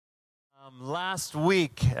Last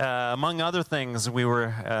week, among other things, we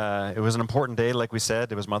were. It was an important day, like we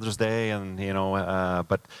said. It was Mother's Day, and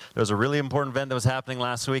but there was a really important event that was happening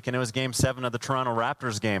last week, and it was Game 7 of the Toronto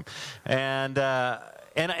Raptors game, and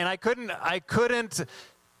I couldn't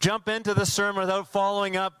jump into the sermon without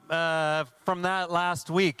following up from that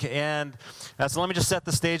last week, and so let me just set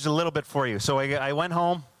the stage a little bit for you. So I went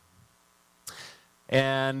home,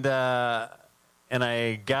 and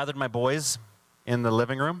I gathered my boys in the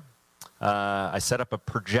living room. I set up a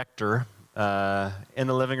projector in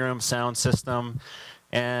the living room, sound system,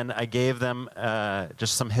 and I gave them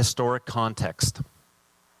just some historic context.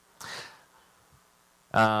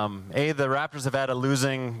 The Raptors have had a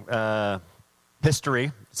losing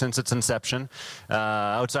history since its inception,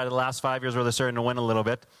 outside of the last 5 years where they're starting to win a little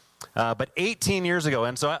bit. But 18 years ago,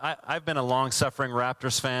 and so I've been a long-suffering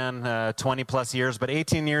Raptors fan, 20 plus years, but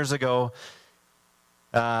 18 years ago,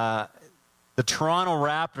 the Toronto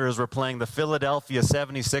Raptors were playing the Philadelphia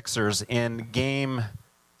 76ers in Game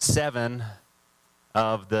 7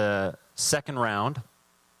 of the second round.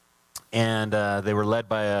 And they were led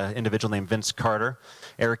by an individual named Vince Carter,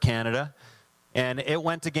 Air Canada. And it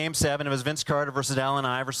went to Game 7. It was Vince Carter versus Allen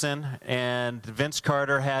Iverson. And Vince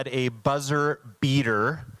Carter had a buzzer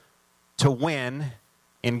beater to win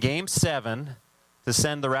in Game 7 to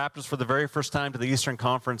send the Raptors for the very first time to the Eastern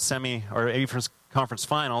Conference Eastern Conference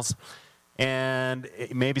Finals. And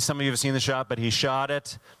maybe some of you have seen the shot, but he shot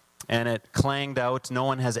it, and it clanged out. No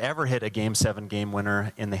one has ever hit a Game 7 game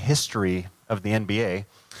winner in the history of the NBA.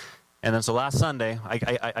 And then so last Sunday,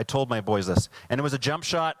 I told my boys this. And it was a jump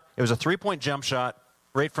shot. It was a three-point jump shot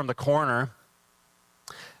right from the corner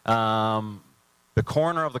of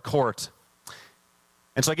the court.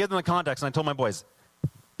 And so I gave them the context, and I told my boys,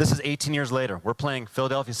 this is 18 years later. We're playing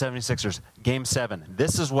Philadelphia 76ers, Game 7.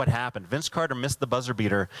 This is what happened. Vince Carter missed the buzzer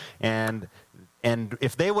beater, and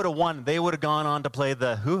if they would have won, they would have gone on to play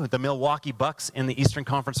the Milwaukee Bucks in the Eastern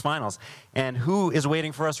Conference Finals. And who is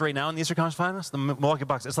waiting for us right now in the Eastern Conference Finals? The Milwaukee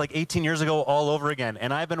Bucks. It's like 18 years ago all over again.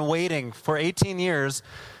 And I've been waiting for 18 years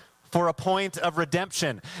for a point of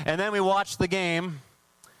redemption. And then we watched the game,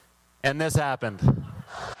 and this happened.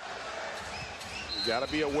 You got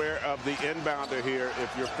to be aware of the inbounder here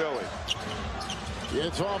if you're Philly.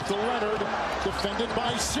 It's off to Leonard, defended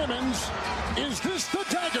by Simmons. Is this the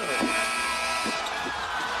dagger?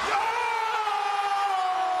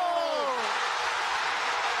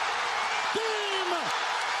 Game,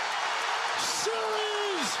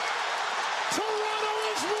 series, Toronto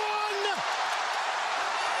has won.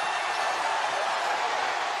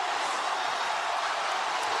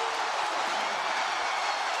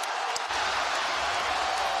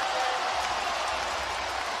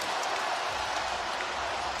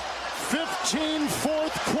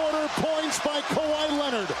 Fourth-quarter points by Kawhi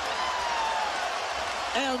Leonard.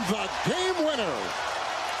 And the game winner,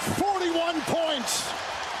 41 points.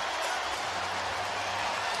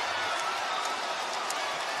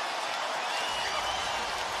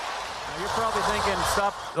 You're probably thinking,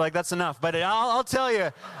 stop, like that's enough. But I'll tell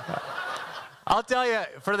you,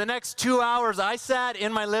 for the next 2 hours, I sat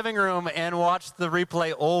in my living room and watched the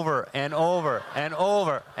replay over and over and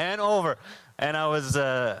over and over. And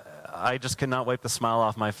I just could not wipe the smile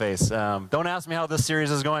off my face. Don't ask me how this series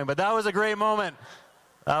is going, but that was a great moment.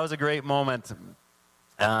 That was a great moment.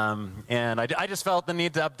 And I just felt the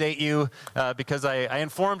need to update you because I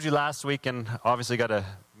informed you last week, and obviously got to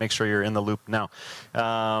make sure you're in the loop now.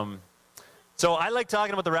 So I like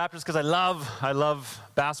talking about the Raptors because I love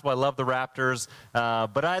basketball. I love the Raptors,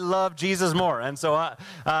 but I love Jesus more. And so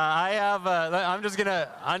I'm just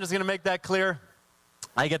gonna make that clear.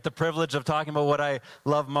 I get the privilege of talking about what I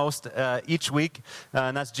love most each week,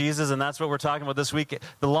 and that's Jesus, and that's what we're talking about this week.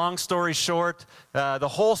 The long story short, the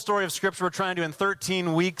whole story of Scripture we're trying to do in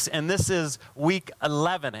 13 weeks, and this is week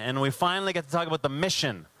 11, and we finally get to talk about the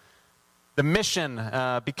mission. The mission,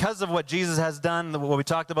 because of what Jesus has done, what we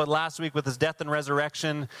talked about last week with his death and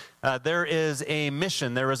resurrection, there is a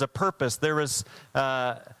mission, there is a purpose, there is...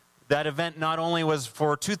 That event not only was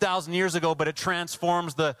for 2,000 years ago, but it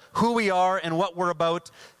transforms who we are and what we're about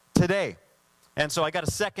today. And so I got a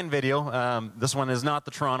second video. This one is not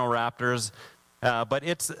the Toronto Raptors, but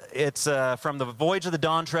it's from the Voyage of the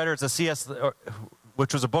Dawn Treader. It's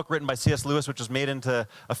which was a book written by C.S. Lewis, which was made into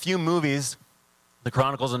a few movies, The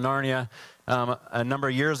Chronicles of Narnia, a number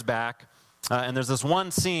of years back. And there's this one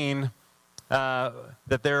scene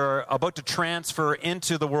that they're about to transfer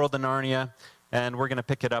into the world of Narnia. And we're going to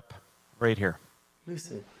pick it up right here.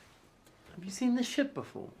 Lucy, have you seen this ship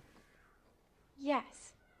before?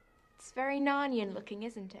 Yes. It's very Narnian looking,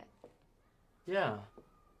 isn't it? Yeah.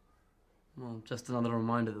 Well, just another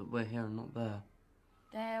reminder that we're here and not there.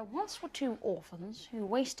 There once were two orphans who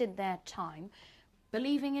wasted their time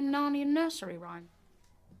believing in Narnian nursery rhyme.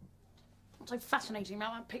 What's so fascinating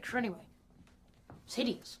about that picture anyway? It's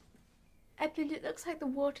hideous. Edmund, it looks like the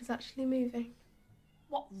water's actually moving.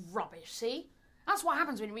 What rubbish, see? That's what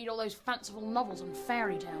happens when you read all those fanciful novels and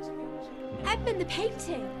fairy tales of yours. Edmund, the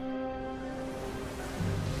painting!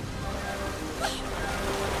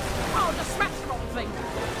 Oh, just smash the wrong thing!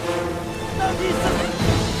 No, Lisa!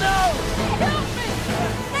 No! Help me!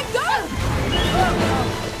 Let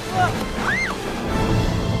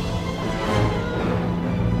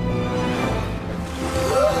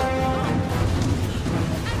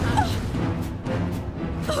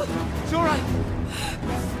It's all right.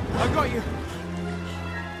 I got you.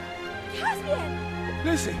 Caspian!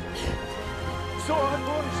 Lucy. It's all right,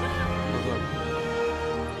 boys.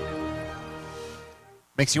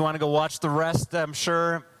 Makes you want to go watch the rest, I'm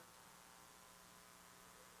sure.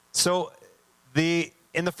 So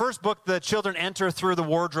in the first book, the children enter through the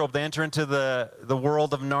wardrobe. They enter into the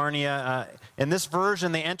world of Narnia. In this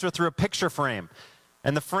version, they enter through a picture frame.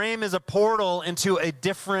 And the frame is a portal into a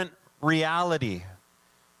different reality,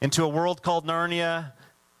 into a world called Narnia,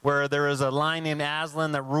 where there is a lion named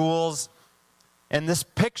Aslan that rules. And this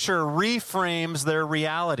picture reframes their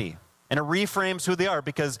reality. And it reframes who they are,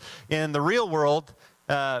 because in the real world,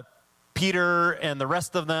 Peter and the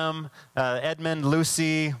rest of them, Edmund,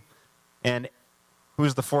 Lucy, and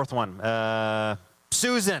who's the fourth one?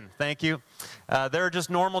 Susan, thank you. They're just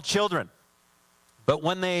normal children. But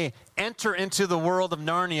when they enter into the world of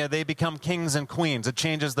Narnia, they become kings and queens. It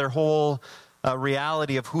changes their whole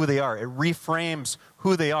reality of who they are. It reframes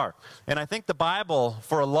who they are. And I think the Bible,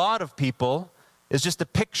 for a lot of people, is just a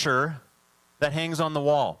picture that hangs on the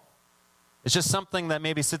wall. It's just something that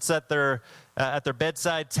maybe sits at their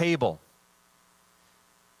bedside table.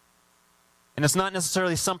 And it's not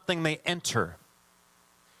necessarily something they enter.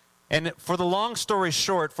 And for the long story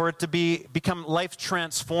short, for it to become life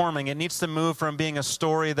transforming, it needs to move from being a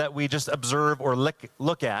story that we just observe or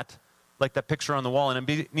look at, like that picture on the wall, and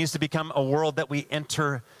it needs to become a world that we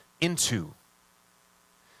enter into.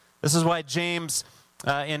 This is why James,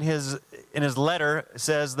 in his letter,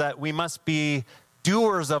 says that we must be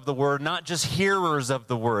doers of the word, not just hearers of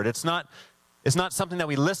the word. It's not something that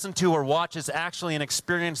we listen to or watch. It's actually an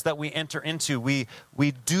experience that we enter into. We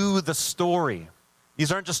do the story.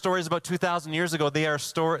 These aren't just stories about 2,000 years ago.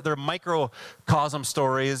 They're microcosm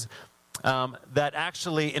stories that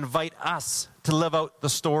actually invite us to live out the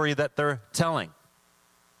story that they're telling.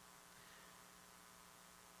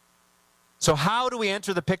 So how do we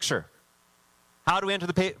enter the picture? How do we enter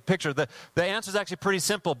the picture? The answer is actually pretty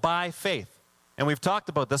simple: by faith. And we've talked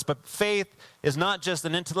about this, but faith is not just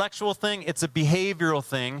an intellectual thing, it's a behavioral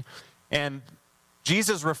thing. And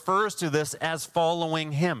Jesus refers to this as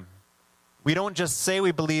following him. We don't just say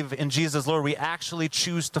we believe in Jesus Lord, we actually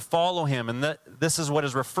choose to follow him. And this is what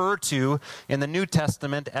is referred to in the New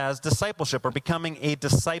Testament as discipleship, or becoming a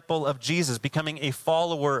disciple of Jesus, becoming a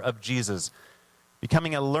follower of Jesus,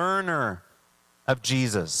 becoming a learner of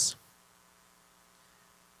Jesus.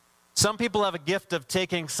 Some people have a gift of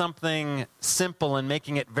taking something simple and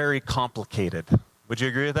making it very complicated. Would you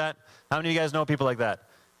agree with that? How many of you guys know people like that?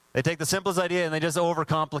 They take the simplest idea and they just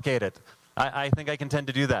overcomplicate it. I think I can tend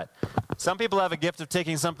to do that. Some people have a gift of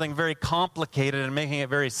taking something very complicated and making it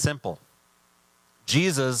very simple.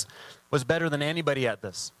 Jesus was better than anybody at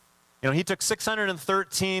this. He took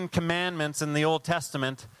 613 commandments in the Old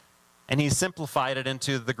Testament and he simplified it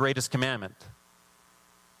into the greatest commandment,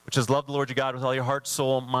 which is love the Lord your God with all your heart,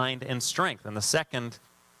 soul, mind, and strength. And the second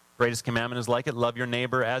greatest commandment is like it: love your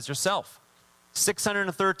neighbor as yourself.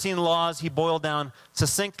 613 laws he boiled down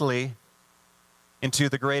succinctly into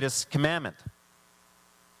the greatest commandment.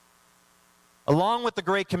 Along with the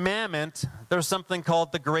Great Commandment, there's something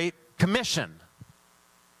called the Great Commission.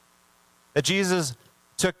 That Jesus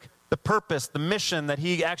took the purpose, the mission that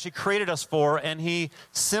he actually created us for, and he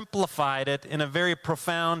simplified it in a very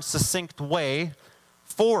profound, succinct way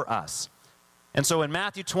for us. And so in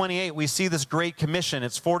Matthew 28, we see this Great Commission.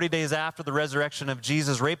 It's 40 days after the resurrection of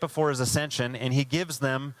Jesus, right before his ascension, and he gives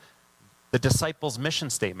them the disciples'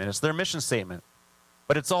 mission statement. It's their mission statement,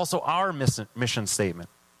 but it's also our mission statement.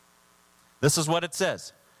 This is what it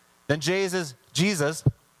says. Then Jesus, I've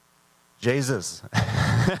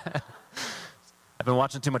been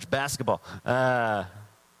watching too much basketball.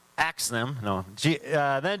 Axe them. No.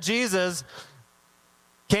 Then Jesus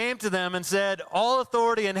came to them and said, all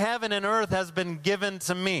authority in heaven and earth has been given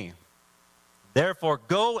to me. Therefore,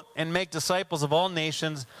 go and make disciples of all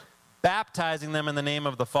nations, baptizing them in the name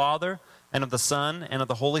of the Father and of the Son and of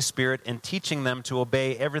the Holy Spirit, and teaching them to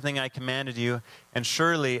obey everything I commanded you. And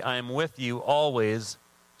surely I am with you always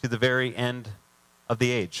to the very end of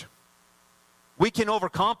the age. We can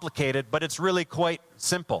overcomplicate it, but it's really quite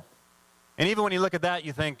simple. And even when you look at that,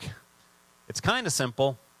 you think, it's kind of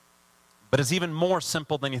simple, but it's even more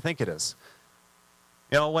simple than you think it is.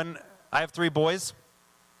 You know, when I have 3 boys,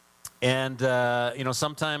 and,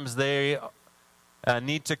 sometimes they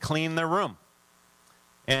need to clean their room.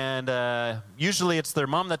 And usually it's their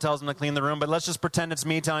mom that tells them to clean the room, but let's just pretend it's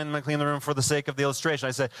me telling them to clean the room for the sake of the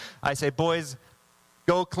illustration. I say, boys,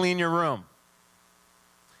 go clean your room.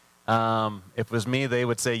 If it was me, they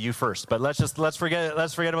would say you first. But let's forget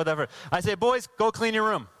about that first. I say, boys, go clean your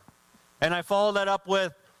room. And I follow that up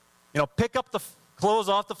with, pick up the clothes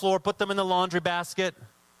off the floor, put them in the laundry basket.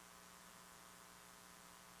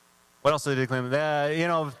 What else did they clean?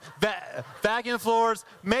 Vacuum the floors,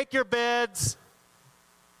 make your beds,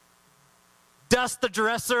 dust the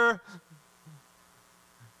dresser,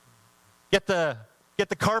 get the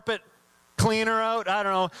carpet cleaner out. I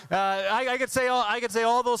don't know. I could say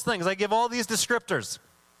all those things. I give all these descriptors.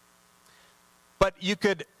 But you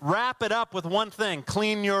could wrap it up with one thing: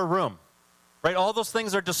 clean your room. Right? All those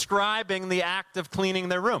things are describing the act of cleaning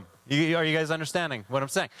their room. Are you guys understanding what I'm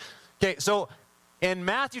saying? Okay, so in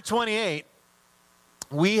Matthew 28,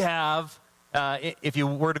 we have, if you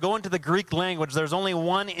were to go into the Greek language, there's only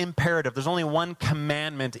one imperative. There's only one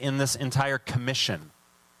commandment in this entire commission.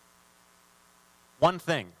 One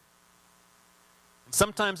thing.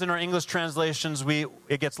 Sometimes in our English translations,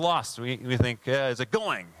 it gets lost. We think, is it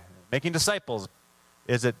going? Making disciples?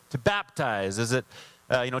 Is it to baptize? Is it,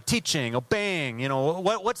 teaching, obeying?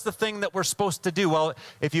 What's the thing that we're supposed to do? Well,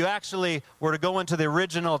 if you actually were to go into the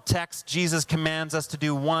original text, Jesus commands us to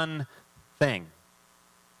do one thing.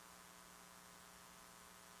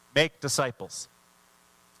 Make disciples.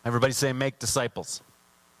 Everybody say, make disciples.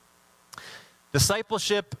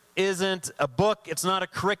 Discipleship isn't a book. It's not a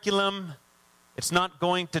curriculum. It's not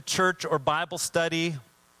going to church or Bible study.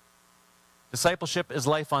 Discipleship is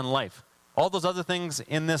life on life. All those other things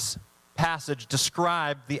in this passage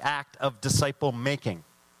describe the act of disciple making.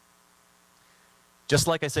 Just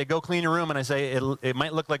like I say, go clean your room, and I say it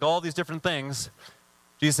might look like all these different things.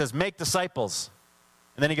 Jesus says, make disciples.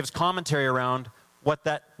 And then he gives commentary around what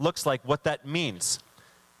that looks like, what that means.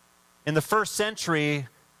 In the first century,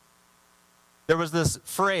 there was this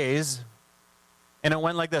phrase, and it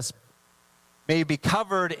went like this: may you be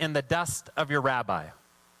covered in the dust of your rabbi.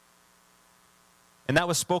 And that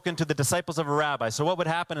was spoken to the disciples of a rabbi. So what would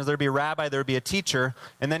happen is there would be a rabbi, there would be a teacher,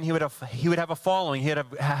 and then he would have a following. He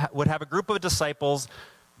would have a group of disciples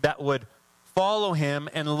that would follow him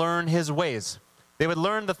and learn his ways. They would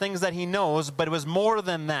learn the things that he knows, but it was more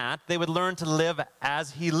than that. They would learn to live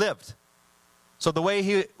as he lived. So the way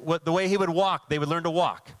he would walk, they would learn to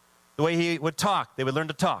walk. The way he would talk, they would learn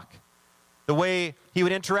to talk. The way he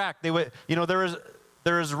would interact,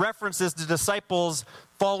 there is references to disciples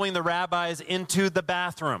following the rabbis into the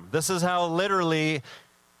bathroom. This is how literally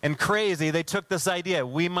and crazy they took this idea.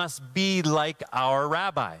 We must be like our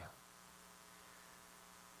rabbi.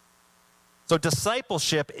 So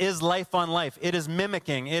discipleship is life on life. It is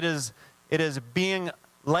mimicking. It is being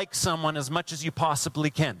like someone as much as you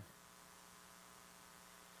possibly can.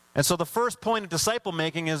 And so the first point of disciple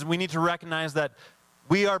making is we need to recognize that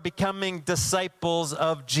we are becoming disciples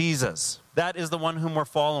of Jesus. That is the one whom we're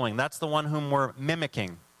following. That's the one whom we're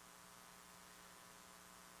mimicking.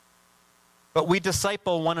 But we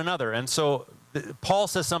disciple one another. And so Paul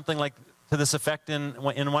says something like to this effect in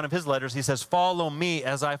one of his letters. He says, follow me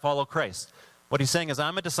as I follow Christ. What he's saying is,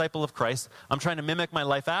 I'm a disciple of Christ. I'm trying to mimic my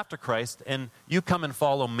life after Christ, and you come and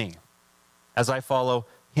follow me as I follow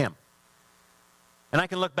him. And I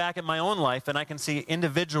can look back at my own life, and I can see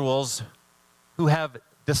individuals who have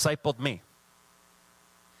discipled me.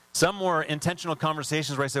 Some were intentional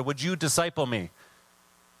conversations where I said, would you disciple me?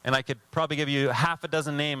 And I could probably give you half a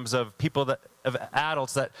dozen names of people, of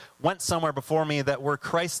adults that went somewhere before me that were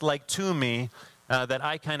Christ-like to me, that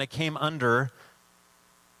I kind of came under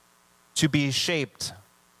to be shaped.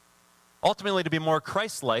 Ultimately to be more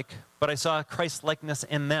Christ-like, but I saw Christ-likeness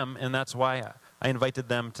in them, and that's why I invited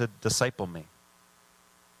them to disciple me.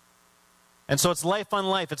 And so it's life on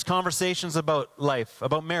life. It's conversations about life,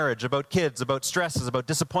 about marriage, about kids, about stresses, about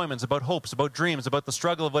disappointments, about hopes, about dreams, about the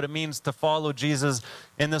struggle of what it means to follow Jesus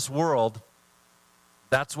in this world.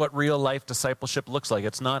 That's what real life discipleship looks like.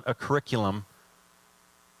 It's not a curriculum.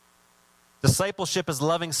 Discipleship is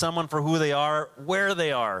loving someone for who they are, where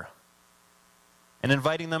they are, and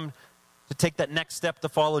inviting them to take that next step to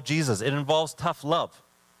follow Jesus. It involves tough love.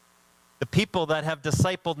 The people that have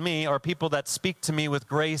discipled me are people that speak to me with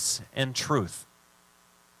grace and truth.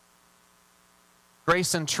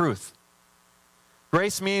 Grace and truth.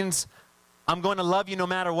 Grace means I'm going to love you no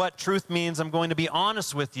matter what. Truth means I'm going to be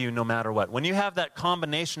honest with you no matter what. When you have that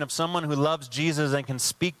combination of someone who loves Jesus and can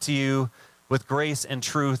speak to you with grace and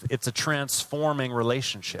truth, it's a transforming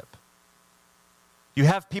relationship. You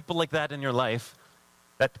have people like that in your life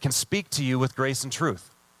that can speak to you with grace and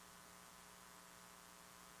truth.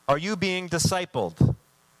 Are you being discipled?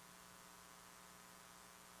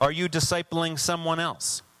 Are you discipling someone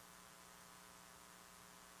else?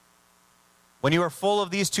 When you are full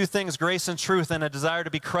of these two things, grace and truth, and a desire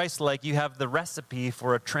to be Christ-like, you have the recipe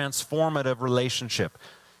for a transformative relationship.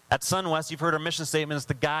 At SunWest, you've heard our mission statement is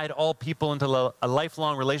to guide all people into a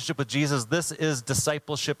lifelong relationship with Jesus. This is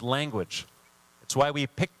discipleship language. It's why we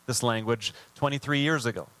picked this language 23 years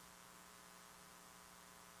ago.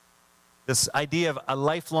 This idea of a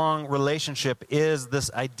lifelong relationship is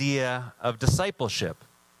this idea of discipleship.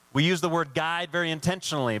 We use the word guide very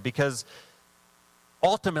intentionally because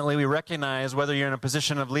ultimately we recognize, whether you're in a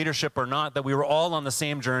position of leadership or not, that we were all on the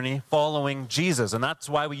same journey following Jesus. And that's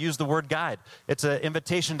why we use the word guide. It's an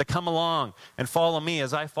invitation to come along and follow me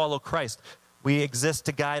as I follow Christ. We exist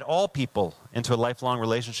to guide all people into a lifelong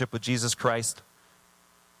relationship with Jesus Christ.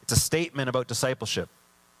 It's a statement about discipleship.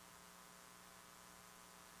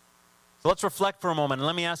 So let's reflect for a moment and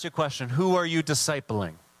let me ask you a question. Who are you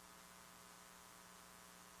discipling?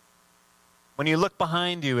 When you look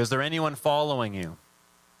behind you, is there anyone following you?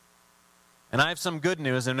 And I have some good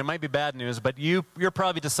news, and it might be bad news, but you're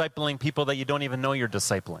probably discipling people that you don't even know you're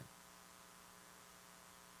discipling.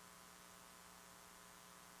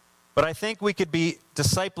 But I think we could be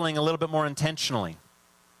discipling a little bit more intentionally.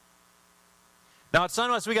 Now at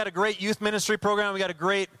SunWest, we got a great youth ministry program. We got a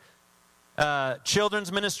great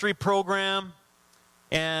children's ministry program.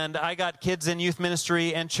 And I got kids in youth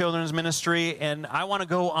ministry and children's ministry. And I want to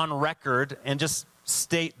go on record and just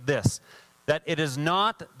state this, that it is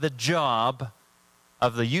not the job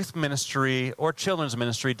of the youth ministry or children's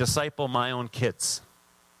ministry to disciple my own kids.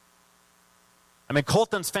 I mean,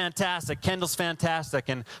 Colton's fantastic, Kendall's fantastic,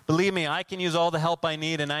 and believe me, I can use all the help I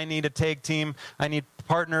need, and I need a tag team, I need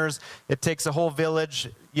partners, it takes a whole village,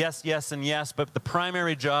 yes, yes, and yes, but the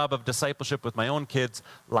primary job of discipleship with my own kids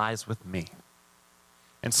lies with me.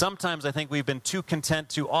 And sometimes I think we've been too content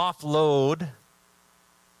to offload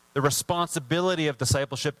the responsibility of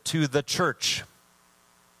discipleship to the church,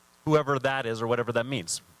 whoever that is or whatever that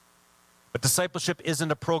means. But discipleship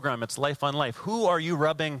isn't a program, it's life on life. Who are you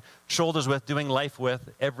rubbing shoulders with, doing life with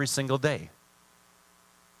every single day?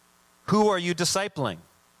 Who are you discipling?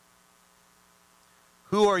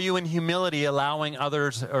 Who are you in humility allowing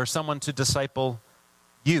others or someone to disciple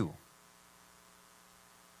you?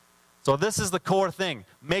 So this is the core thing.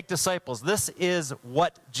 Make disciples. This is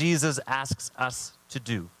what Jesus asks us to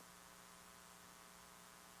do.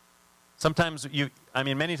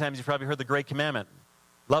 Many times you've probably heard the great commandment.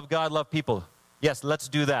 Love God, love people. Yes, let's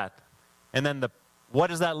do that. And then what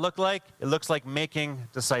does that look like? It looks like making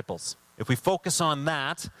disciples. If we focus on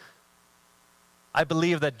that, I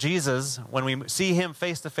believe that Jesus, when we see him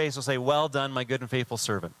face to face, will say, well done, my good and faithful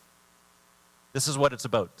servant. This is what it's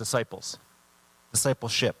about, disciples.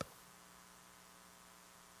 Discipleship.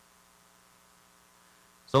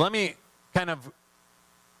 So let me kind of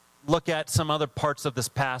look at some other parts of this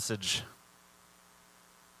passage.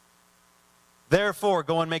 Therefore,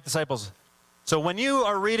 go and make disciples. So when you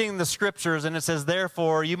are reading the scriptures and it says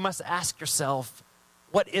therefore, you must ask yourself,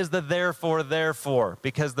 what is the therefore?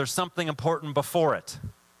 Because there's something important before it.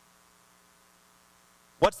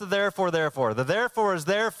 What's the therefore? The therefore is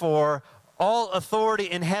therefore, all authority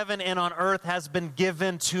in heaven and on earth has been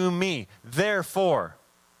given to me. Therefore.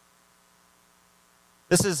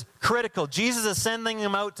 This is critical. Jesus is sending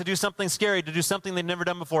them out to do something scary, to do something they've never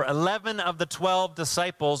done before. 11 of the 12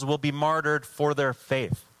 disciples will be martyred for their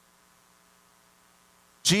faith.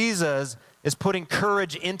 Jesus is putting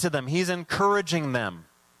courage into them. He's encouraging them.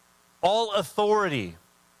 All authority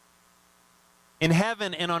in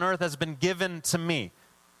heaven and on earth has been given to me.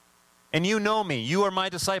 And you know me. You are my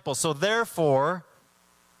disciples. So therefore,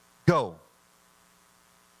 go.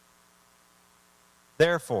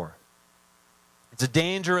 Therefore. It's a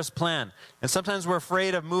dangerous plan. And sometimes we're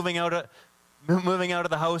afraid of moving out of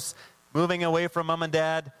the house, moving away from mom and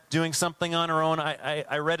dad, doing something on our own.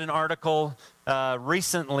 I read an article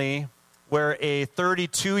recently where a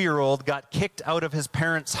 32-year-old got kicked out of his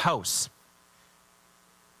parents' house.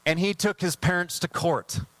 And he took his parents to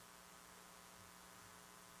court.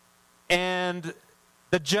 And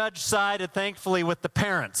the judge sided, thankfully, with the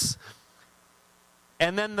parents.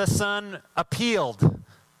 And then the son appealed.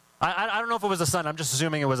 I don't know if it was a son. I'm just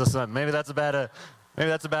assuming it was a son. Maybe that's a bad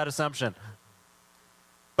assumption.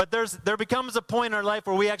 But there becomes a point in our life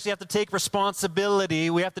where we actually have to take responsibility,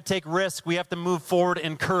 we have to take risk, we have to move forward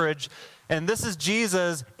in courage. And this is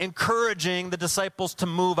Jesus encouraging the disciples to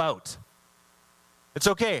move out. It's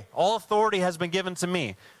okay. All authority has been given to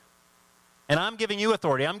me. And I'm giving you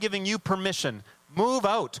authority. I'm giving you permission. Move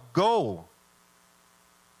out. Go.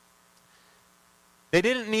 They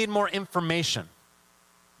didn't need more information.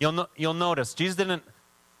 You'll notice, Jesus didn't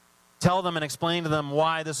tell them and explain to them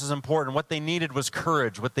why this is important. What they needed was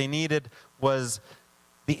courage. What they needed was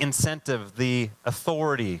the incentive, the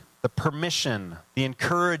authority, the permission, the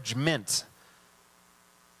encouragement.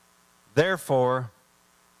 Therefore,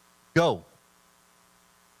 go.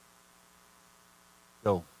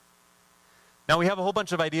 Go. Now, we have a whole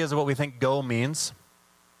bunch of ideas of what we think go means.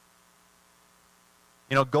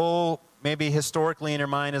 Go maybe historically in your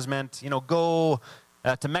mind has meant, go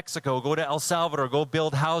to Mexico, go to El Salvador, go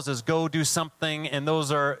build houses, go do something, and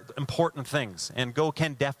those are important things. And go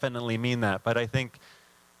can definitely mean that, but I think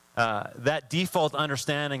that default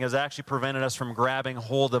understanding has actually prevented us from grabbing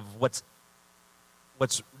hold of what's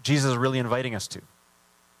Jesus really inviting us to.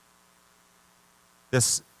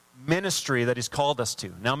 This ministry that he's called us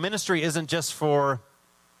to. Now, ministry isn't just for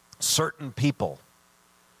certain people.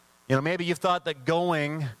 Maybe you thought that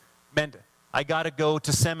going meant I got to go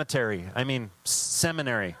to seminary.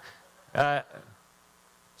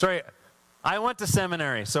 Sorry, I went to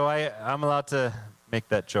seminary, so I'm allowed to make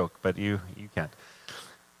that joke, but you can't.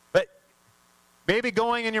 But maybe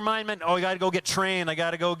going in your mind meant, I got to go get trained. I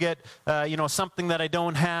got to go get, something that I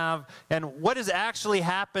don't have. And what is actually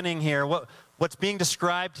happening here, what's being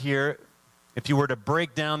described here, if you were to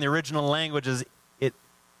break down the original languages, it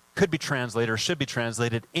could be translated or should be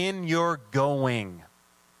translated, in your going.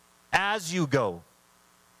 As you go.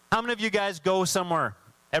 How many of you guys go somewhere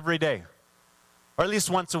every day? Or at least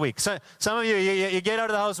once a week? So, some of you get out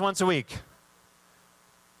of the house once a week.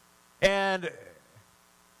 And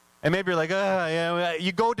maybe you're like,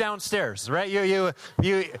 you go downstairs, right? You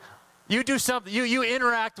do something, you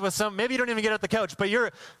interact with some, maybe you don't even get off the couch, but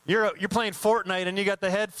you're playing Fortnite and you got the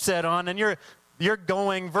headset on and you're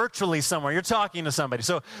going virtually somewhere. You're talking to somebody.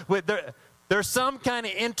 So there's some kind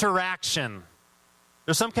of interaction.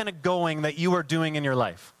 There's some kind of going that you are doing in your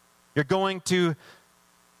life. You're going to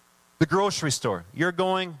the grocery store. You're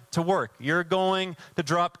going to work. You're going to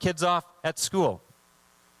drop kids off at school.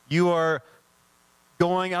 You are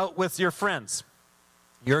going out with your friends.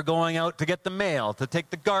 You're going out to get the mail, to take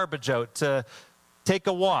the garbage out, to take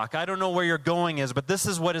a walk. I don't know where your going is, but this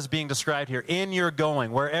is what is being described here. In your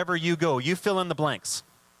going, wherever you go, you fill in the blanks.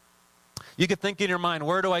 You could think in your mind,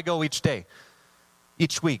 where do I go each day,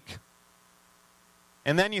 each week?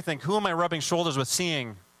 And then you think, who am I rubbing shoulders with,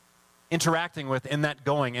 seeing, interacting with in that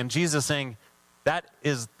going? And Jesus is saying, that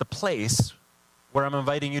is the place where I'm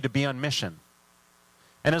inviting you to be on mission.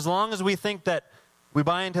 And as long as we think that we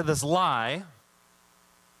buy into this lie,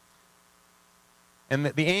 and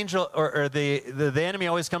the angel, or the enemy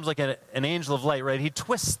always comes like an angel of light, right? He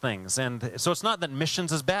twists things. And so it's not that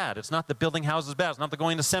missions is bad. It's not that building houses is bad. It's not that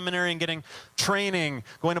going to seminary and getting training,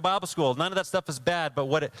 going to Bible school. None of that stuff is bad.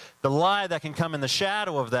 But the lie that can come in the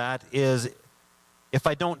shadow of that is, if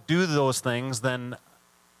I don't do those things, then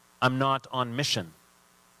I'm not on mission.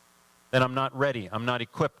 Then I'm not ready. I'm not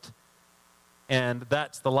equipped. And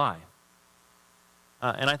that's the lie.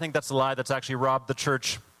 And I think that's the lie that's actually robbed the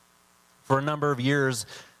church for a number of years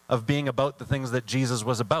of being about the things that Jesus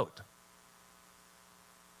was about.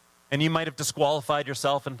 And you might have disqualified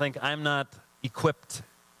yourself and think, I'm not equipped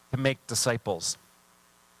to make disciples.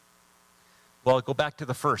 Well, go back to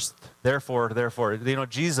the first. Therefore,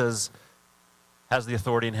 Jesus has the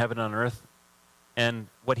authority in heaven and on earth, and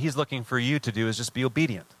what he's looking for you to do is just be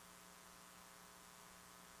obedient.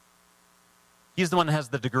 He's the one that has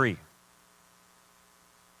the degree.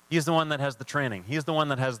 He's the one that has the training. He's the one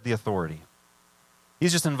that has the authority.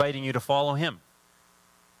 He's just inviting you to follow him,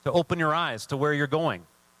 to open your eyes to where you're going,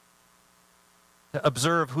 to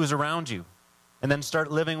observe who's around you, and then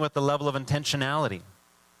start living with the level of intentionality.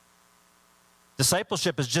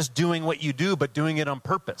 Discipleship is just doing what you do, but doing it on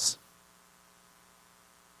purpose.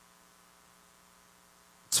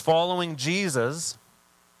 It's following Jesus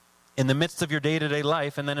in the midst of your day-to-day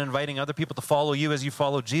life and then inviting other people to follow you as you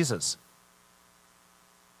follow Jesus.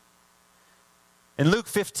 In Luke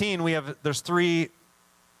 15, there's three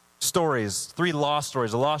stories, three lost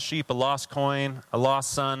stories: a lost sheep, a lost coin, a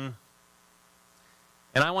lost son.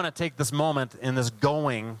 And I want to take this moment in this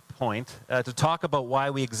going point to talk about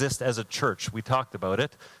why we exist as a church. We talked about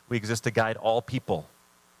it. We exist to guide all people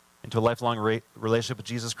into a lifelong relationship with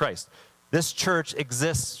Jesus Christ. This church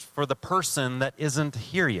exists for the person that isn't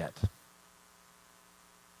here yet.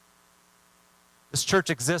 This church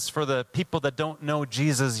exists for the people that don't know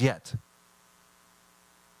Jesus yet.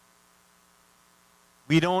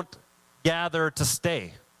 We don't gather to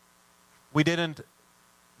stay. We didn't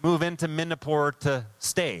move into Minnepore to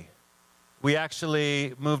stay. We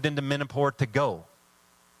actually moved into Minnepore to go.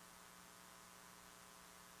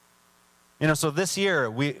 So this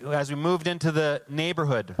year, as we moved into the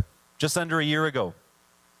neighborhood just under a year ago,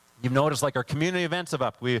 you've noticed like our community events have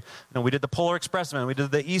upped. We did the Polar Express event. We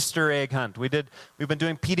did the Easter egg hunt. We've been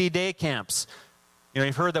doing PD day camps.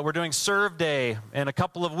 You've heard that we're doing Serve Day in a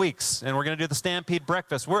couple of weeks, and we're going to do the Stampede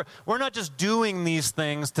Breakfast. We're not just doing these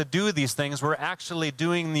things to do these things. We're actually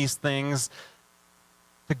doing these things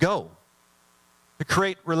to go, to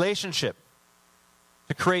create relationship,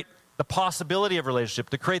 to create the possibility of relationship,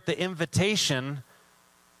 to create the invitation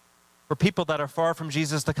for people that are far from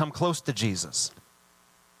Jesus to come close to Jesus.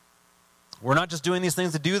 We're not just doing these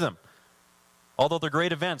things to do them. Although they're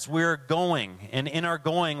great events, we're going. And in our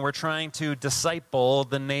going, we're trying to disciple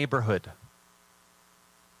the neighborhood.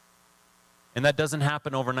 And that doesn't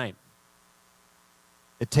happen overnight.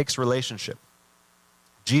 It takes relationship.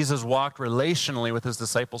 Jesus walked relationally with his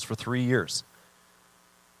disciples for 3 years.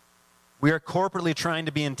 We are corporately trying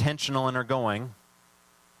to be intentional in our going.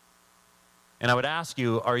 And I would ask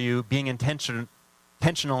you, are you being intentional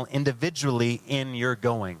individually in your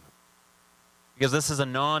going? Because this is a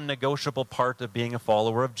non-negotiable part of being a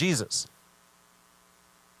follower of Jesus.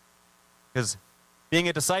 Because being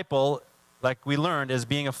a disciple, like we learned, is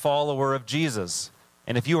being a follower of Jesus.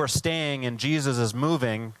 And if you are staying and Jesus is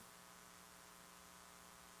moving,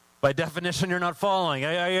 by definition, you're not following.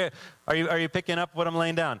 Are you picking up what I'm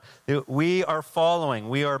laying down? We are following.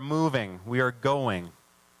 We are moving. We are going.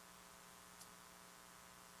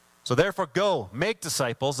 So therefore, go, make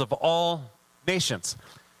disciples of all nations.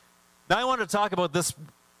 Now I want to talk about this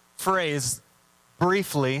phrase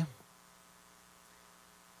briefly.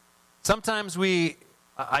 Sometimes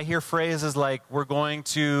I hear phrases like, we're going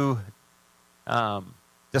to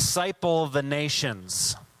disciple the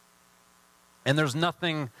nations. And there's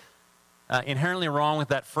nothing inherently wrong with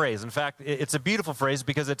that phrase. In fact, it's a beautiful phrase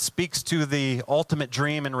because it speaks to the ultimate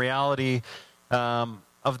dream and reality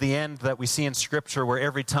of the end that we see in Scripture, where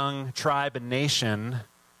every tongue, tribe, and nation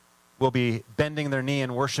will be bending their knee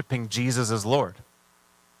and worshiping Jesus as Lord.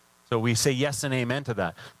 So we say yes and amen to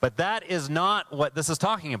that. But that is not what this is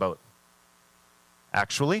talking about,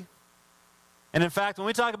 actually. And in fact, when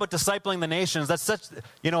we talk about discipling the nations, that's such,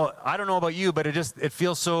 I don't know about you, but it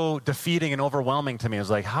feels so defeating and overwhelming to me. It's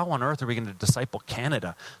like, how on earth are we going to disciple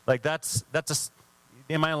Canada? Like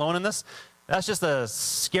am I alone in this? That's just a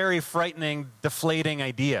scary, frightening, deflating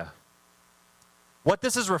idea. What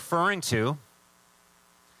this is referring to,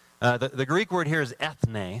 the Greek word here is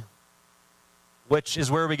ethne, which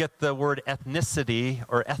is where we get the word ethnicity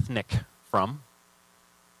or ethnic from.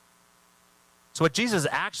 So what Jesus is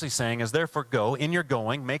actually saying is, therefore go, in your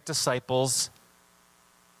going, make disciples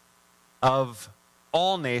of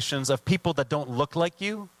all nations, of people that don't look like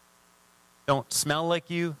you, don't smell like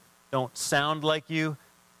you, don't sound like you,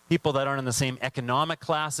 people that aren't in the same economic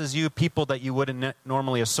class as you, people that you wouldn't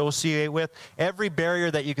normally associate with. Every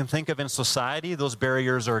barrier that you can think of in society, those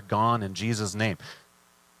barriers are gone in Jesus' name.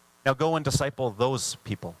 Now go and disciple those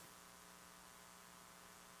people.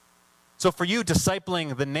 So for you,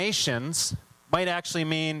 discipling the nations might actually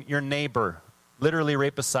mean your neighbor, literally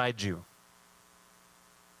right beside you.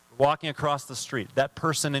 Walking across the street, that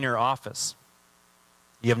person in your office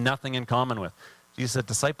you have nothing in common with. Jesus said,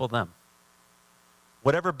 disciple them.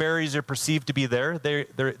 Whatever barriers are perceived to be there,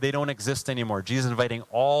 they don't exist anymore. Jesus is inviting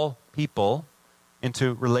all people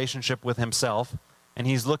into relationship with himself, and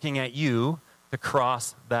he's looking at you to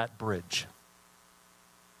cross that bridge.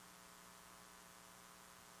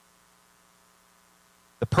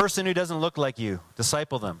 The person who doesn't look like you,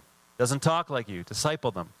 disciple them. Doesn't talk like you,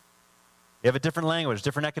 disciple them. You have a different language,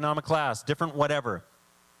 different economic class, different whatever.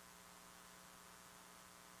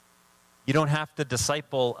 You don't have to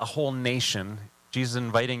disciple a whole nation. Jesus is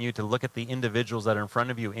inviting you to look at the individuals that are in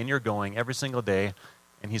front of you in your going every single day,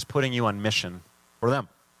 and he's putting you on mission for them.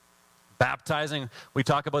 Baptizing, we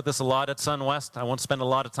talk about this a lot at SunWest. I won't spend a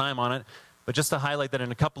lot of time on it, but just to highlight that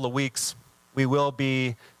in a couple of weeks, we will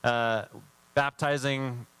be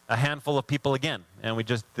baptizing a handful of people again. And we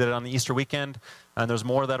just did it on the Easter weekend, and there's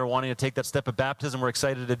more that are wanting to take that step of baptism. We're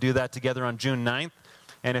excited to do that together on June 9th.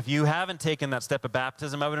 And if you haven't taken that step of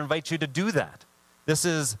baptism, I would invite you to do that. This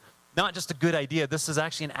is not just a good idea. This is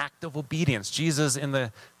actually an act of obedience. Jesus, in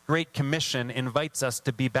the Great Commission, invites us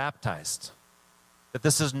to be baptized. That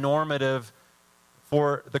this is normative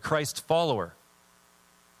for the Christ follower.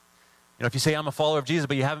 if you say, I'm a follower of Jesus,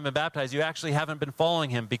 but you haven't been baptized, you actually haven't been following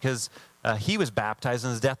him, because he was baptized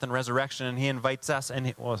in his death and resurrection, and he invites us, and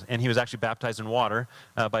he was actually baptized in water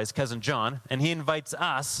by his cousin John, and he invites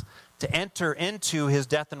us to enter into his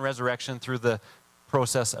death and resurrection through the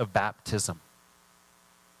process of baptism.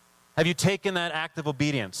 Have you taken that act of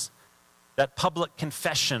obedience, that public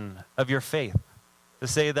confession of your faith, to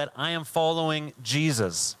say that I am following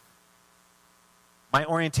Jesus? My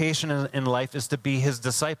orientation in life is to be his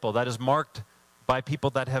disciple. That is marked by people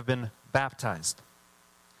that have been baptized.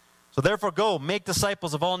 So therefore go, make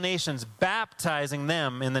disciples of all nations, baptizing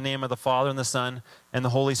them in the name of the Father and the Son and the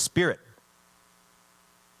Holy Spirit,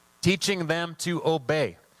 teaching them to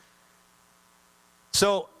obey.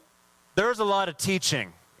 So there's a lot of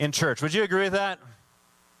teaching in church. Would you agree with that?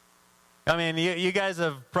 I mean, you guys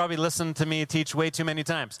have probably listened to me teach way too many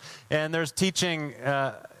times. And there's teaching,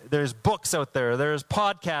 there's books out there, there's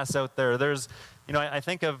podcasts out there, there's, I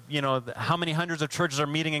think of, how many hundreds of churches are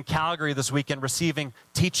meeting in Calgary this weekend receiving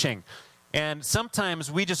teaching. And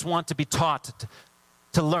sometimes we just want to be taught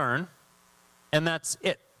to learn, and that's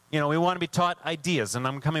it. We want to be taught ideas, and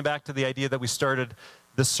I'm coming back to the idea that we started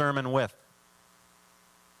this sermon with.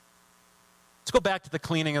 Let's go back to the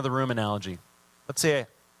cleaning of the room analogy. Let's say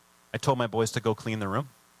I told my boys to go clean the room,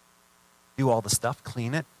 do all the stuff,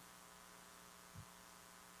 clean it.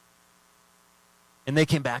 And they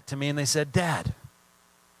came back to me and they said, Dad,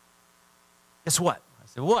 guess what? I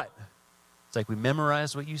said, what? It's like, we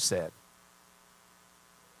memorized what you said.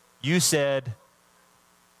 You said,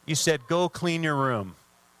 go clean your room,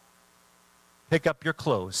 pick up your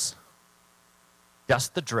clothes,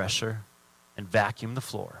 dust the dresser, and vacuum the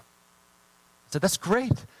floor. I said, that's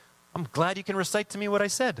great. I'm glad you can recite to me what I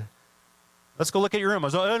said. Let's go look at your room. I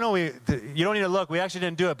was like, oh, no, you don't need to look. We actually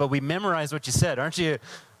didn't do it, but we memorized what you said. Aren't you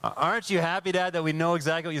happy, Dad, that we know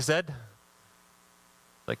exactly what you said?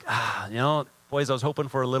 Like, boys, I was hoping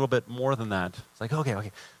for a little bit more than that. It's like,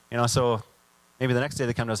 okay. So maybe the next day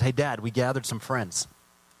they come to us, hey, Dad, we gathered some friends.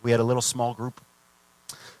 We had a little small group.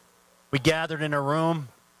 We gathered in a room.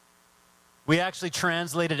 We actually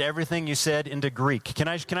translated everything you said into Greek. Can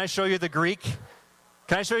I show you the Greek?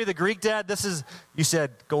 Can I show you the Greek, Dad? You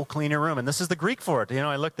said, go clean your room, and this is the Greek for it.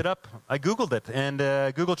 I looked it up. I Googled it, and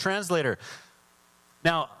Google Translator.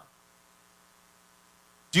 Now,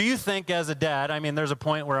 do you think as a dad, there's a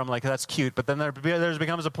point where I'm like, that's cute, but then there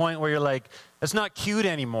becomes a point where you're like, it's not cute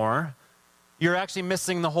anymore. You're actually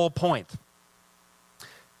missing the whole point.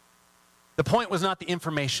 The point was not the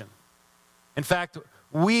information. In fact,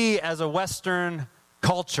 we as a Western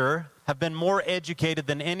culture have been more educated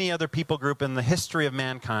than any other people group in the history of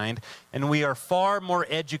mankind, and we are far more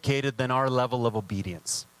educated than our level of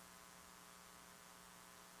obedience.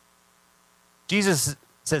 Jesus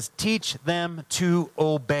says, teach them to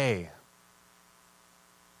obey.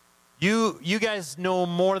 You guys know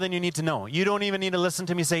more than you need to know. You don't even need to listen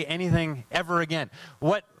to me say anything ever again.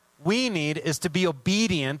 What we need is to be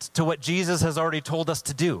obedient to what Jesus has already told us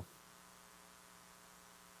to do.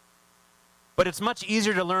 But it's much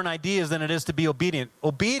easier to learn ideas than it is to be obedient.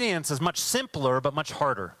 Obedience is much simpler, but much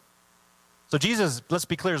harder. So Jesus, let's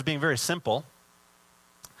be clear, is being very simple,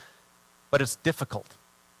 but it's difficult.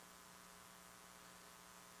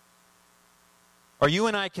 Are you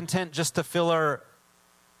and I content just to fill our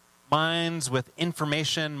minds with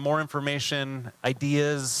information, more information,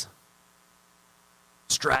 ideas,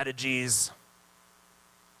 strategies?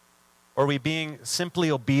 Or are we being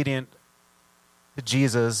simply obedient to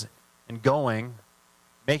Jesus and going,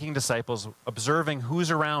 making disciples, observing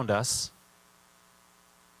who's around us,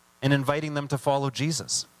 and inviting them to follow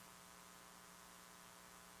Jesus?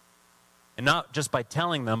 And not just by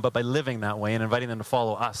telling them, but by living that way and inviting them to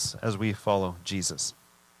follow us as we follow Jesus.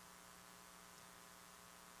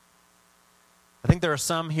 I think there are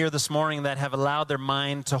some here this morning that have allowed their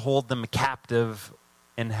mind to hold them captive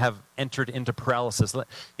and have entered into paralysis.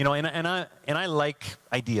 And I like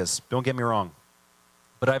ideas, don't get me wrong.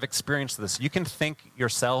 But I've experienced this. You can think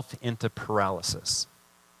yourself into paralysis.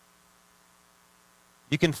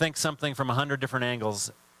 You can think something from 100 different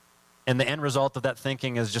angles, and the end result of that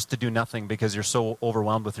thinking is just to do nothing because you're so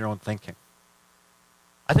overwhelmed with your own thinking.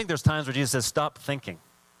 I think there's times where Jesus says, stop thinking.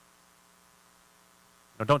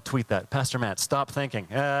 No, don't tweet that. Pastor Matt, stop thinking.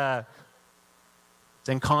 It's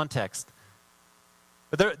in context.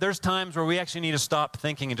 But there's times where we actually need to stop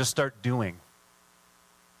thinking and just start doing.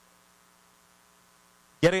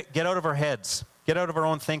 Get out of our heads. Get out of our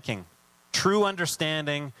own thinking. True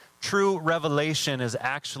understanding, true revelation is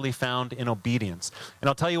actually found in obedience. And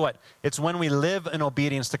I'll tell you what, it's when we live in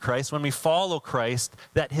obedience to Christ, when we follow Christ,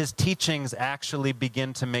 that his teachings actually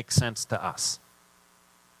begin to make sense to us.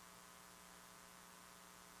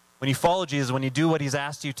 when you follow Jesus, when you do what he's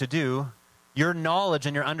asked you to do, your knowledge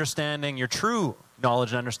and your understanding, your true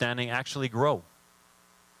knowledge and understanding actually grow.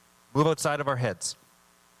 Move outside of our heads.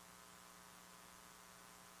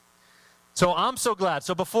 So I'm so glad.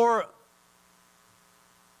 So I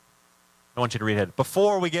want you to read ahead.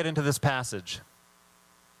 Before we get into this passage,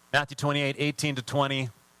 Matthew 28, 18 to 20,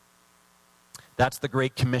 that's the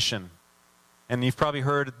Great Commission. And you've probably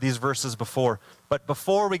heard these verses before. But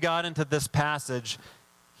before we got into this passage,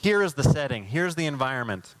 here is the setting. Here's the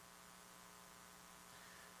environment.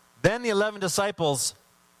 Then the 11 disciples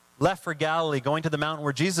left for Galilee, going to the mountain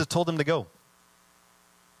where Jesus told them to go.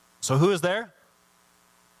 So who is there?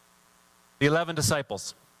 The 11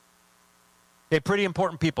 disciples. Okay, pretty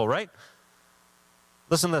important people, right?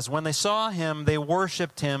 Listen to this. When they saw him, they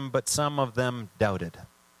worshiped him, but some of them doubted.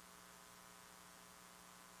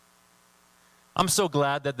 I'm so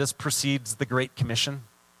glad that this precedes the Great Commission.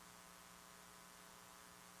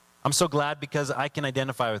 I'm so glad because I can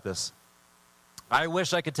identify with this. I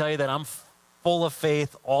wish I could tell you that I'm full of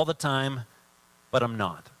faith all the time, but I'm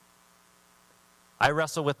not. I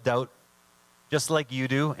wrestle with doubt just like you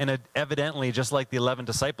do, and evidently just like the 11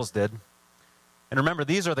 disciples did. And remember,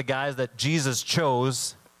 these are the guys that Jesus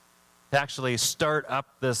chose to actually start up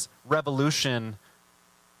this revolution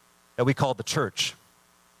that we call the church.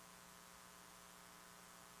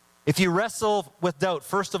 If you wrestle with doubt,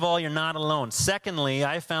 first of all, you're not alone. Secondly,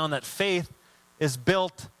 I found that faith is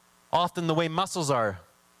built often the way muscles are.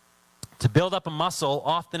 To build up a muscle,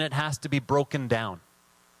 often it has to be broken down.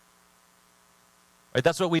 Right?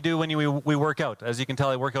 That's what we do when we work out. As you can tell,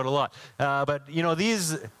 I work out a lot. But you know,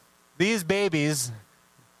 these babies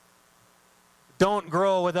don't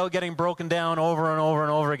grow without getting broken down over and over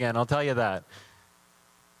and over again. I'll tell you that.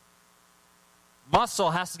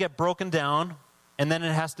 Muscle has to get broken down, and then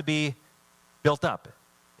it has to be built up.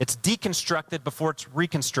 It's deconstructed before it's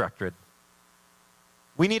reconstructed.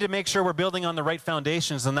 We need to make sure we're building on the right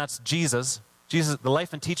foundations, and that's Jesus. The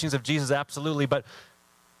life and teachings of Jesus, absolutely. But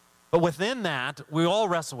within that, we all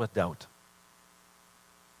wrestle with doubt.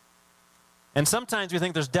 And sometimes we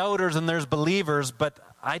think there's doubters and there's believers, but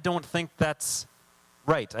I don't think that's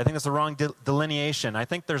right. I think that's the wrong delineation. I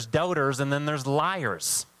think there's doubters and then there's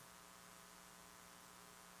liars.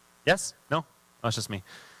 Yes? No? Oh, it's just me.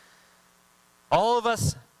 All of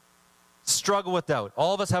us struggle with doubt.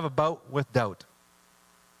 All of us have a bout with doubt.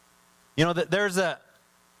 You know, there's a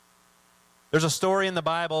story in the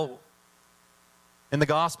Bible, in the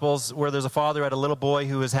Gospels, where there's a father who had a little boy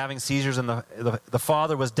who was having seizures, and the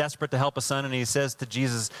father was desperate to help his son, and he says to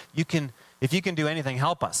Jesus, if you can do anything,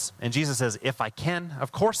 help us. And Jesus says, if I can,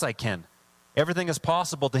 of course I can. Everything is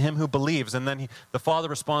possible to him who believes. And then the father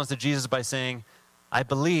responds to Jesus by saying, I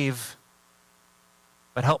believe,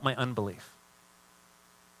 but help my unbelief.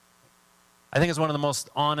 I think it's one of the most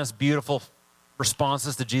honest, beautiful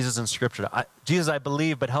responses to Jesus in Scripture. Jesus, I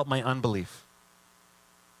believe, but help my unbelief.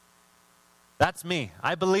 That's me.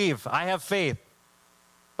 I believe. I have faith.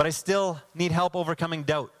 But I still need help overcoming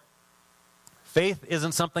doubt. Faith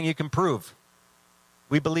isn't something you can prove.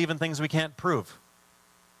 We believe in things we can't prove.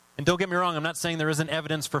 And don't get me wrong, I'm not saying there isn't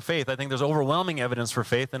evidence for faith. I think there's overwhelming evidence for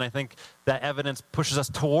faith, and I think that evidence pushes us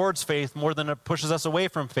towards faith more than it pushes us away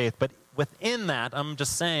from faith. But within that, I'm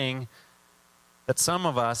just saying that some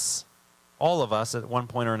of us, all of us at one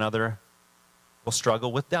point or another, will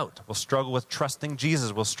struggle with doubt. We'll struggle with trusting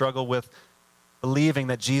Jesus. We'll struggle with believing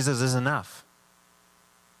that Jesus is enough.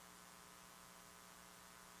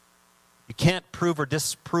 You can't prove or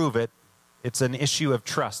disprove it. It's an issue of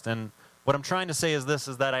trust. And what I'm trying to say is this,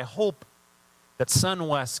 is that I hope that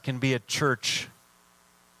SunWest can be a church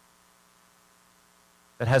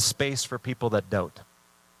that has space for people that doubt.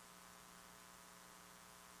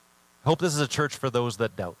 I hope this is a church for those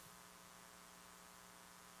that doubt.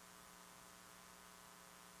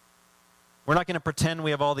 We're not going to pretend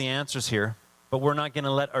we have all the answers here, but we're not going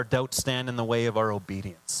to let our doubt stand in the way of our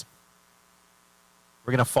obedience.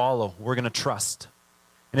 We're going to follow. We're going to trust.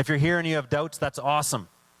 And if you're here and you have doubts, that's awesome.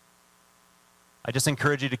 I just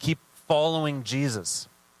encourage you to keep following Jesus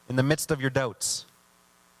in the midst of your doubts,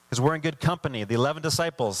 because we're in good company. The 11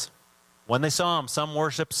 disciples, when they saw him, some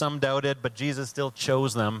worshiped, some doubted, but Jesus still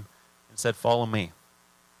chose them and said, follow me.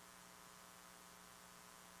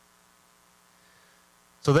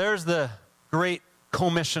 So there's the great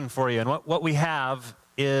commission for you. And what we have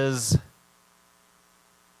is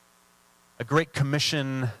a great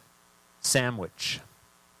commission sandwich.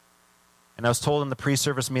 And I was told in the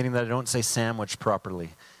pre-service meeting that I don't say sandwich properly.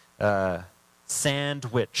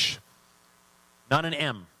 Sandwich. Not an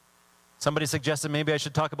M. Somebody suggested maybe I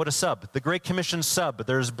should talk about a sub. The Great Commission sub.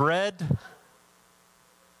 There's bread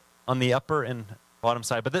on the upper and bottom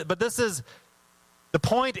side. But this is, the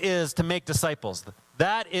point is to make disciples.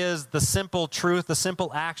 That is the simple truth, the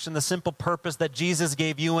simple action, the simple purpose that Jesus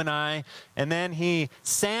gave you and I. And then he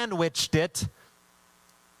sandwiched it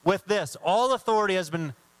with this: all authority has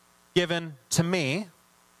been given to me.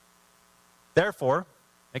 Therefore,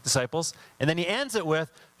 make disciples. And then he ends it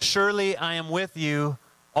with, surely I am with you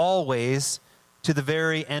always to the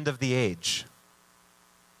very end of the age.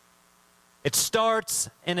 It starts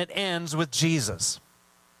and it ends with Jesus.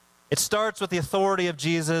 It starts with the authority of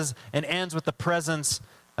Jesus and ends with the presence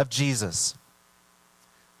of Jesus.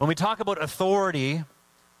 When we talk about authority,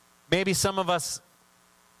 maybe some of us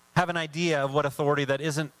have an idea of what authority that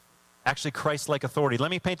isn't actually Christ-like authority. Let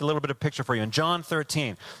me paint a little bit of a picture for you. In John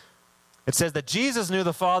 13, it says that Jesus knew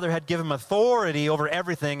the Father had given him authority over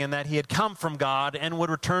everything and that he had come from God and would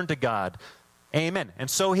return to God. Amen. And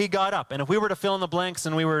so he got up. And if we were to fill in the blanks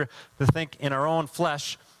and we were to think in our own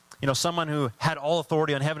flesh, someone who had all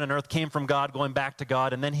authority on heaven and earth, came from God, going back to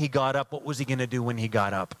God, and then he got up. What was he going to do when he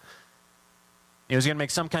got up? He was going to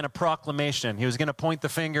make some kind of proclamation. He was going to point the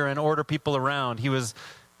finger and order people around. He was,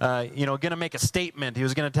 going to make a statement. He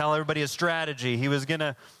was going to tell everybody his strategy. He was going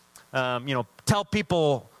to, tell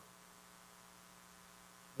people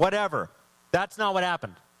whatever. That's not what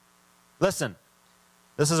happened. Listen,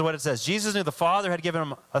 this is what it says. Jesus knew the Father had given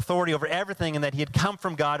him authority over everything and that he had come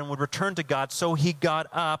from God and would return to God. So he got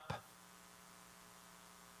up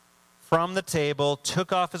from the table,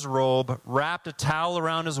 took off his robe, wrapped a towel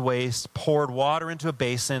around his waist, poured water into a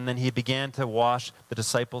basin, then he began to wash the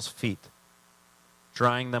disciples' feet,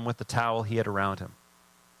 drying them with the towel he had around him.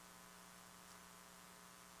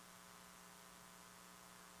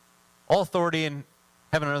 All authority in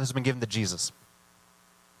heaven and earth has been given to Jesus.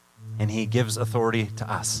 And he gives authority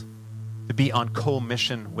to us to be on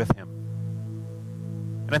co-mission with him.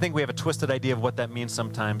 And I think we have a twisted idea of what that means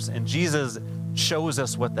sometimes. And Jesus shows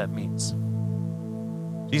us what that means.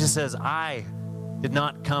 Jesus says, I did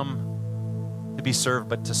not come to be served,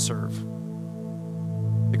 but to serve.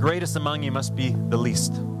 The greatest among you must be the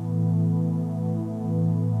least.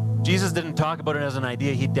 Jesus didn't talk about it as an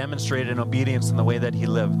idea. He demonstrated in obedience in the way that he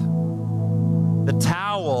lived. The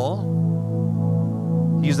towel,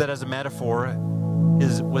 to use that as a metaphor,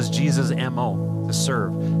 was Jesus' MO, to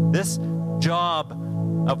serve. This job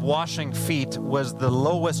of washing feet was the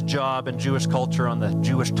lowest job in Jewish culture on the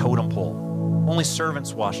Jewish totem pole. Only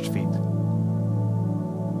servants washed feet.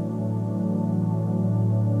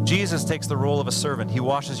 Jesus takes the role of a servant. He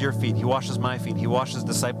washes your feet. He washes my feet. He washes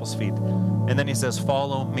disciples' feet. And then he says,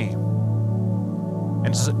 follow me.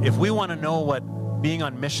 And so if we want to know what being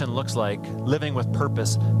on mission looks like, living with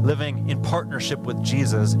purpose, living in partnership with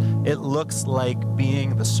Jesus, it looks like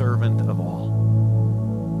being the servant of all.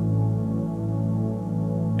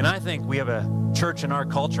 And I think we have a church in our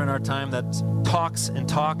culture, in our time, that talks and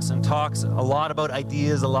talks and talks a lot about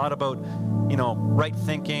ideas, a lot about, right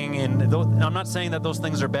thinking. And I'm not saying that those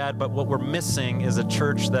things are bad, but what we're missing is a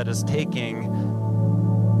church that is taking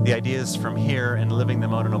the ideas from here and living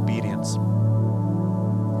them out in obedience.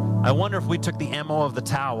 I wonder if we took the MO of the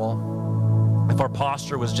towel, if our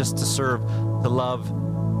posture was just to serve, to love,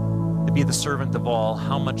 to be the servant of all,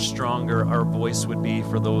 how much stronger our voice would be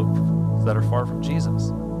for those that are far from Jesus.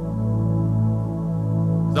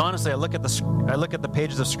 So honestly, I look at the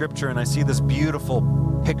pages of Scripture and I see this beautiful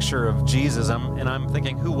picture of Jesus, and I'm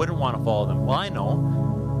thinking, who wouldn't want to follow them? Well, I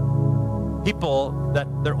know people that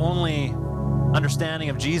their only understanding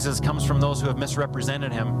of Jesus comes from those who have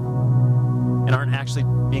misrepresented him and aren't actually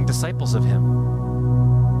being disciples of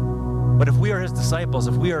him. But if we are his disciples,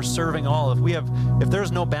 if we are serving all, if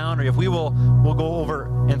there's no boundary, if we'll go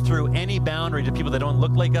over and through any boundary to people that don't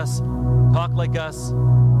look like us, talk like us,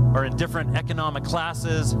 or in different economic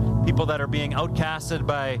classes, people that are being outcasted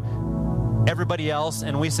by everybody else,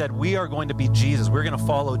 and we said, we are going to be Jesus. We're going to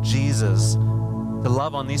follow Jesus to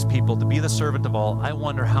love on these people, to be the servant of all. I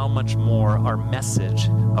wonder how much more our message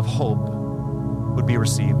of hope would be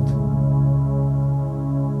received.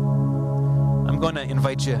 I'm going to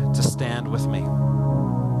invite you to stand with me.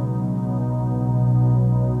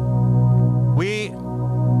 We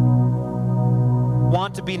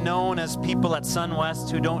want to be known as people at SunWest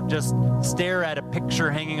who don't just stare at a picture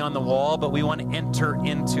hanging on the wall, but we want to enter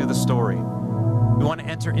into the story. We want to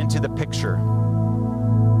enter into the picture.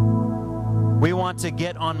 We want to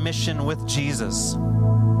get on mission with Jesus.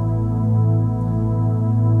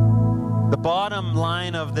 The bottom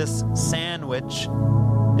line of this sandwich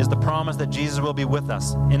is the promise that Jesus will be with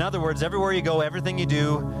us. In other words, everywhere you go, everything you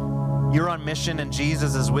do, you're on mission and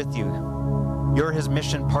Jesus is with you. You're his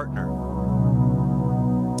mission partner.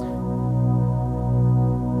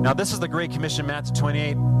 Now, this is the Great Commission, Matthew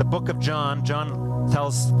 28. The book of John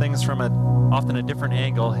tells things from often a different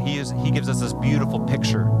angle, he gives us this beautiful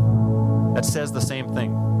picture that says the same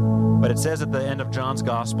thing. But it says at the end of John's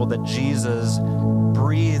gospel that Jesus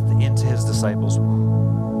breathed into his disciples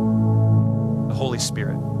the Holy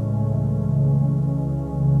Spirit.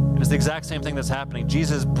 And it's the exact same thing that's happening.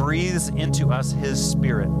 Jesus breathes into us his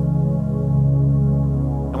Spirit.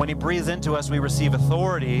 And when he breathes into us, we receive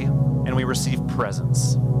authority and we receive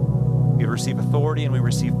presence. We receive authority and we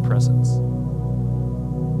receive presence.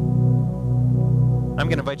 I'm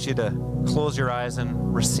going to invite you to close your eyes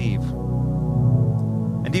and receive.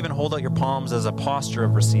 And even hold out your palms as a posture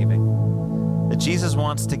of receiving. That Jesus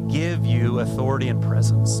wants to give you authority and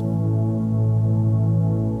presence.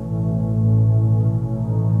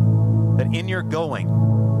 That in your going,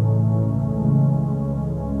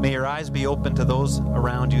 may your eyes be open to those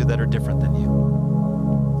around you that are different than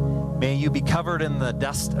you. May you be covered in the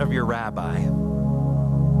dust of your rabbi.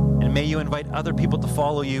 And may you invite other people to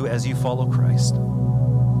follow you as you follow Christ.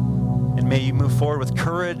 And may you move forward with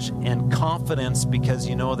courage and confidence because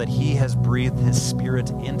you know that he has breathed his Spirit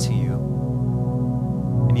into you.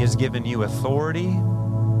 And he has given you authority.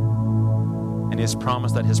 And he has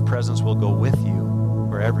promised that his presence will go with you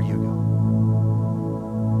wherever you go.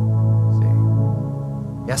 Say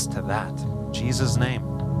yes to that. In Jesus' name,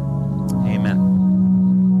 amen.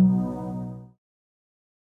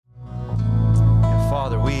 And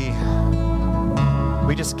Father, we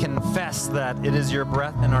just confess that it is your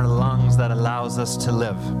breath in our lungs that allows us to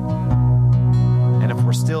live. And if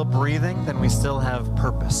we're still breathing, then we still have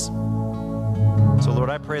purpose. So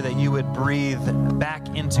Lord, I pray that you would breathe back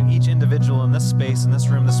into each individual in this space, in this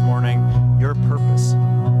room this morning, your purpose,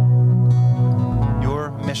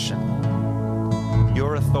 your mission,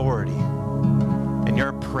 your authority, and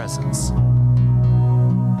your presence.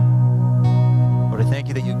 Lord, I thank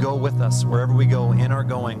you that you go with us wherever we go, in our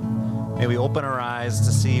going. May we open our eyes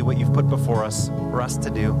to see what you've put before us for us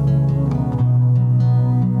to do.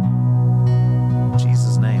 In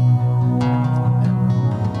Jesus' name. Amen.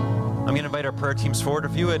 I'm going to invite our prayer teams forward.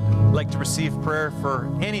 If you would like to receive prayer for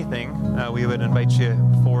anything, we would invite you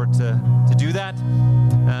forward to do that.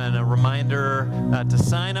 And a reminder to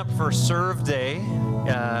sign up for Serve Day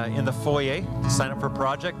in the foyer, to sign up for a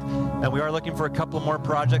project. And we are looking for a couple more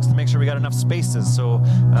projects to make sure we got enough spaces. So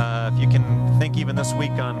if you can think even this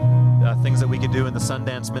week on things that we could do in the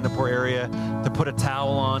Sundance, Mindapore area to put a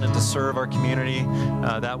towel on and to serve our community,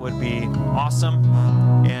 that would be awesome.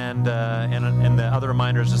 And the other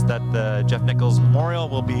reminder is just that the Jeff Nichols Memorial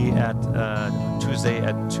will be at Tuesday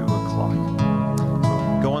at 2 o'clock.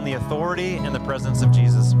 So go in the authority and the presence of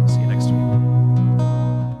Jesus. See you next week.